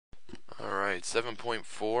Alright,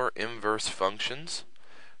 7.4 inverse functions.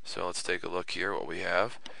 So let's take a look here what we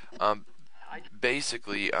have.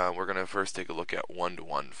 Basically, we're going to first take a look at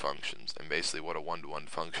one-to-one functions. And basically what a one-to-one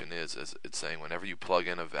function is it's saying whenever you plug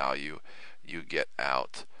in a value, you get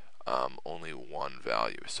out only one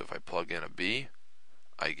value. So if I plug in a B,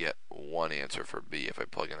 I get one answer for B. If I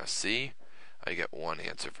plug in a C, I get one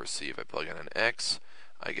answer for C. If I plug in an X,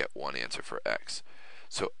 I get one answer for X.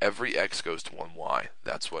 So every X goes to one Y.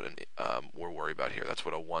 That's what we're worried about here. That's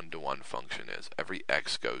what a one-to-one function is. Every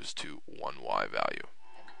X goes to one Y value.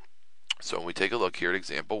 So when we take a look here at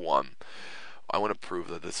example 1, I want to prove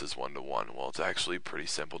that this is one-to-one. Well, it's actually pretty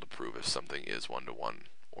simple to prove if something is one-to-one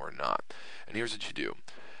or not. And here's what you do.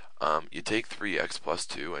 You take 3x plus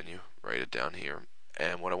 2 and you write it down here.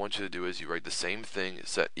 And what I want you to do is you write the same thing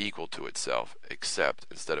set equal to itself, except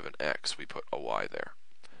instead of an x, we put a y there.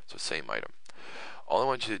 So same item. All I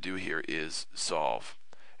want you to do here is solve.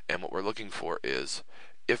 And what we're looking for is,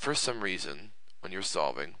 if for some reason, when you're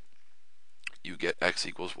solving, you get x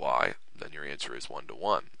equals y, then your answer is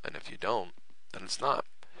 1-to-1. And if you don't, then it's not.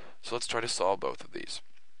 So let's try to solve both of these.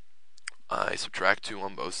 I subtract 2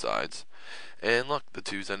 on both sides. And look, the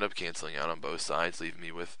 2's end up canceling out on both sides, leaving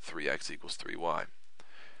me with 3x equals 3y.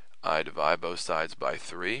 I divide both sides by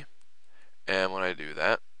 3. And when I do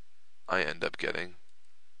that, I end up getting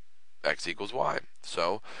x equals y.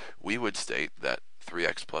 So we would state that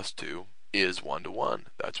 3x plus 2 is 1-to-1.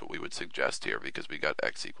 That's what we would suggest here because we got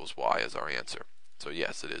x equals y as our answer. So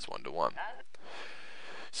yes, it is 1-to-1.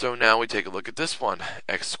 So now we take a look at this one.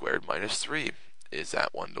 X squared minus 3. Is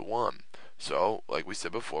that 1-to-1? So like we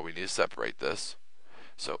said before, we need to separate this.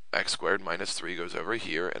 So x squared minus 3 goes over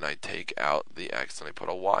here, and I take out the x and I put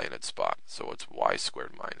a y in its spot. So it's y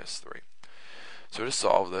squared minus 3. So to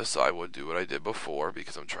solve this, I would do what I did before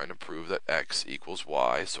because I'm trying to prove that x equals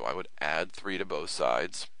y. So I would add 3 to both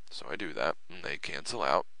sides. So I do that, and they cancel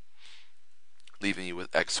out, leaving you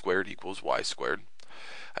with x squared equals y squared.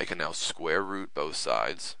 I can now square root both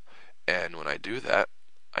sides, and when I do that,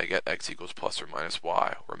 I get x equals plus or minus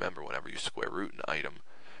y. Remember, whenever you square root an item,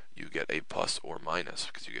 you get a plus or minus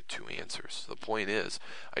because you get two answers. So the point is,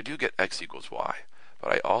 I do get x equals y,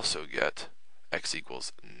 but I also get x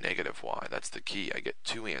equals negative y. That's the key. I get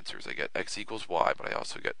two answers. I get x equals y, but I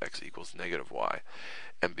also get x equals negative y.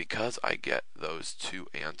 And because I get those two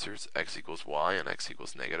answers, x equals y and x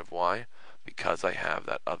equals negative y, because I have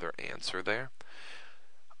that other answer there,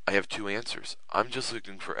 I have two answers. I'm just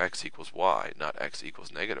looking for x equals y, not x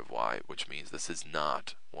equals negative y, which means this is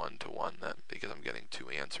not 1-to-1 then, because I'm getting two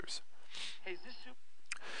answers.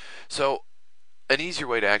 So an easier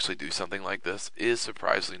way to actually do something like this is,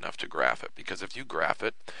 surprisingly enough, to graph it. Because if you graph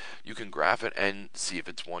it, you can graph it and see if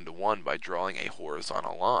it's 1-to-1 by drawing a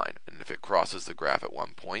horizontal line. And if it crosses the graph at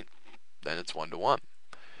one point, then it's 1-to-1.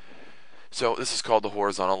 So this is called the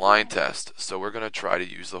horizontal line test. So we're going to try to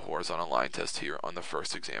use the horizontal line test here on the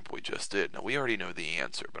first example we just did. Now we already know the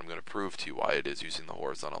answer, but I'm going to prove to you why it is using the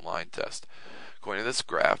horizontal line test. According to this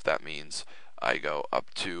graph, that means I go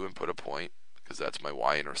up 2 and put a point, because that's my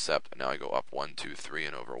y-intercept, and now I go up 1, 2, 3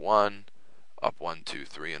 and over 1, up 1, 2,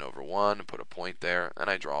 3 and over 1, and put a point there, and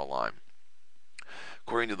I draw a line.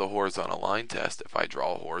 According to the horizontal line test, if I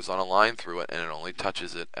draw a horizontal line through it and it only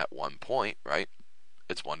touches it at one point, right,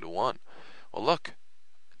 it's 1-to-1. Well, look,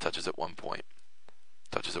 it touches at one point,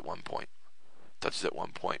 touches at one point, touches at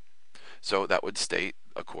one point. So that would state,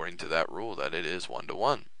 according to that rule, that it is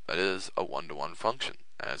 1-to-1. That is a 1-to-1 function,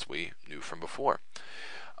 as we knew from before.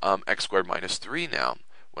 X squared minus 3 now,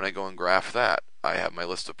 when I go and graph that, I have my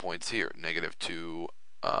list of points here. Negative 2,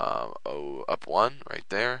 up 1, right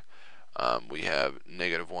there. We have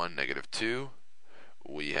negative 1, negative 2.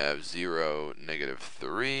 We have 0, negative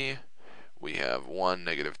 3. We have 1,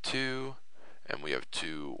 negative 2. And we have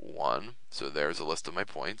 2, 1. So there's a list of my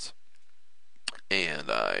points. And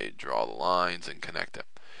I draw the lines and connect them.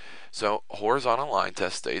 So horizontal line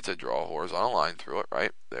test states I draw a horizontal line through it,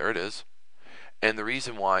 right? There it is. And the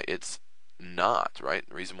reason why it's not, right?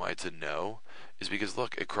 The reason why it's a no is because,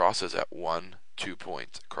 look, it crosses at 1, 2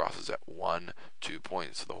 points. It crosses at 1, 2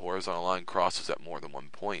 points. So the horizontal line crosses at more than one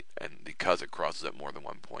point. And because it crosses at more than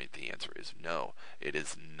one point, the answer is no. It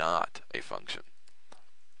is not a function.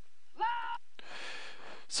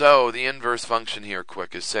 So the inverse function here,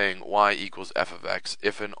 quick, is saying y equals f of x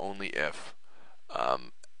if and only if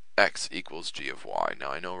x equals g of y.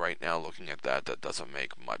 Now I know right now, looking at that, that doesn't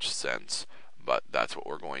make much sense, but that's what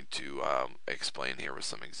we're going to explain here with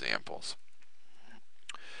some examples.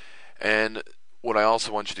 And what I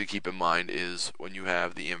also want you to keep in mind is when you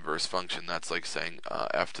have the inverse function, that's like saying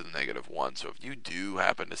f to the negative 1. So if you do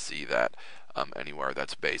happen to see that anywhere.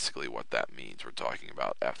 That's basically what that means. We're talking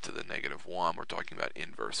about f to the negative 1. We're talking about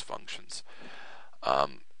inverse functions.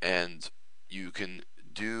 And you can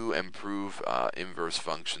do and prove inverse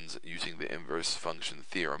functions using the inverse function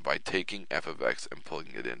theorem by taking f of x and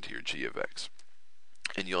plugging it into your g of x.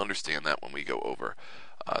 And you'll understand that when we go over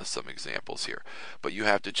some examples here. But you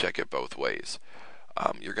have to check it both ways.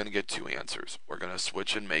 You're going to get two answers. We're going to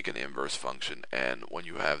switch and make an inverse function, and when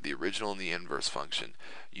you have the original and the inverse function,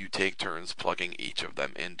 you take turns plugging each of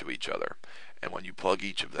them into each other. And when you plug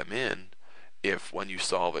each of them in, if when you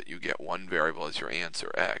solve it you get one variable as your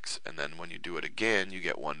answer, x, and then when you do it again you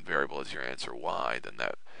get one variable as your answer, y, then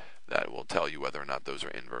that will tell you whether or not those are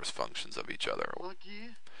inverse functions of each other.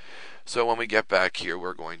 Lucky. So when we get back here,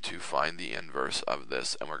 we're going to find the inverse of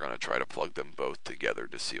this, and we're going to try to plug them both together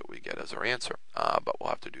to see what we get as our answer. But we'll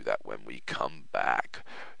have to do that when we come back.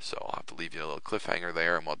 So I'll have to leave you a little cliffhanger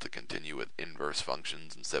there, and we'll have to continue with inverse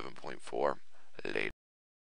functions in 7.4 later.